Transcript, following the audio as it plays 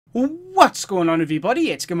What's going on,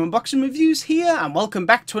 everybody? It's GAMEUNBOXINGREVIEWS here, and welcome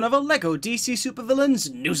back to another LEGO DC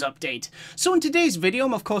Supervillains news update. So in today's video,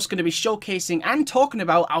 I'm of course going to be showcasing and talking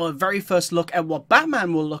about our very first look at what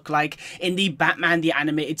Batman will look like in the Batman the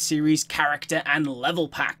Animated Series character and level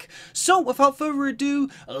pack. So without further ado,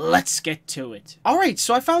 let's get to it. Alright,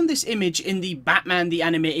 so I found this image in the Batman the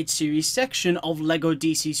Animated Series section of LEGO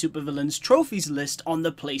DC Supervillains trophies list on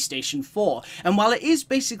the PlayStation 4, and while it is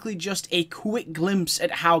basically just a quick glimpse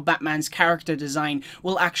at how Batman's character design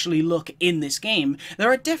will actually look in this game,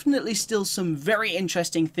 there are definitely still some very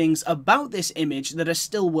interesting things about this image that are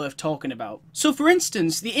still worth talking about. So for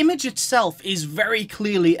instance, the image itself is very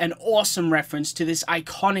clearly an awesome reference to this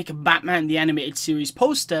iconic Batman the Animated Series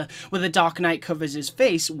poster where the Dark Knight covers his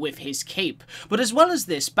face with his cape. But as well as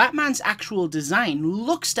this, Batman's actual design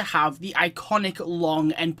looks to have the iconic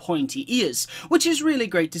long and pointy ears, which is really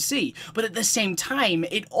great to see, but at the same time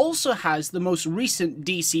it also has the most recent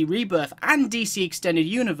DC Rebirth and DC Extended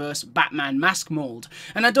Universe Batman mask mold.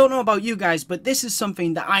 And I don't know about you guys, but this is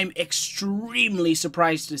something that I'm extremely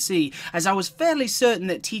surprised to see, as I was fairly certain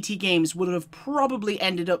that TT Games would have probably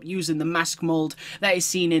ended up using the mask mold that is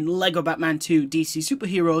seen in LEGO Batman 2 DC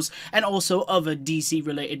Superheroes and also other DC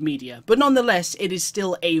related media. But nonetheless, it is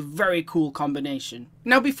still a very cool combination.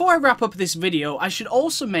 Now before I wrap up this video, I should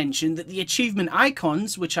also mention that the achievement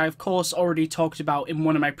icons, which I of course already talked about in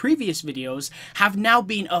one of my previous videos, have now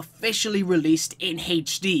been officially released in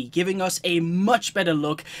HD, giving us a much better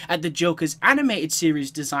look at the Joker's animated series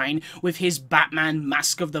design with his Batman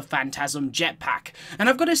Mask of the Phantasm jetpack. And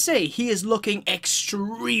I've got to say, he is looking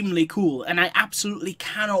extremely cool, and I absolutely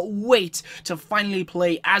cannot wait to finally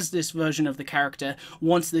play as this version of the character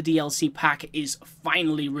once the DLC pack is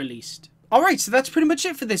finally released. Alright, so that's pretty much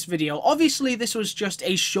it for this video. Obviously, this was just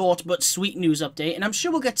a short but sweet news update, and I'm sure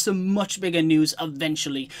we'll get some much bigger news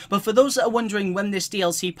eventually. But for those that are wondering when this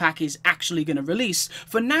DLC pack is actually going to release,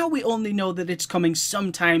 for now we only know that it's coming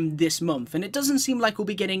sometime this month, and it doesn't seem like we'll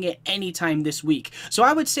be getting it anytime this week. So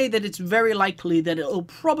I would say that it's very likely that it'll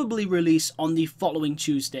probably release on the following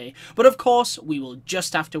Tuesday. But of course, we will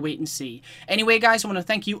just have to wait and see. Anyway guys, I want to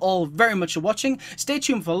thank you all very much for watching. Stay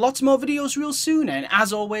tuned for lots more videos real soon, and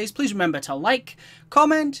as always, please remember to like,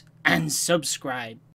 comment, and subscribe.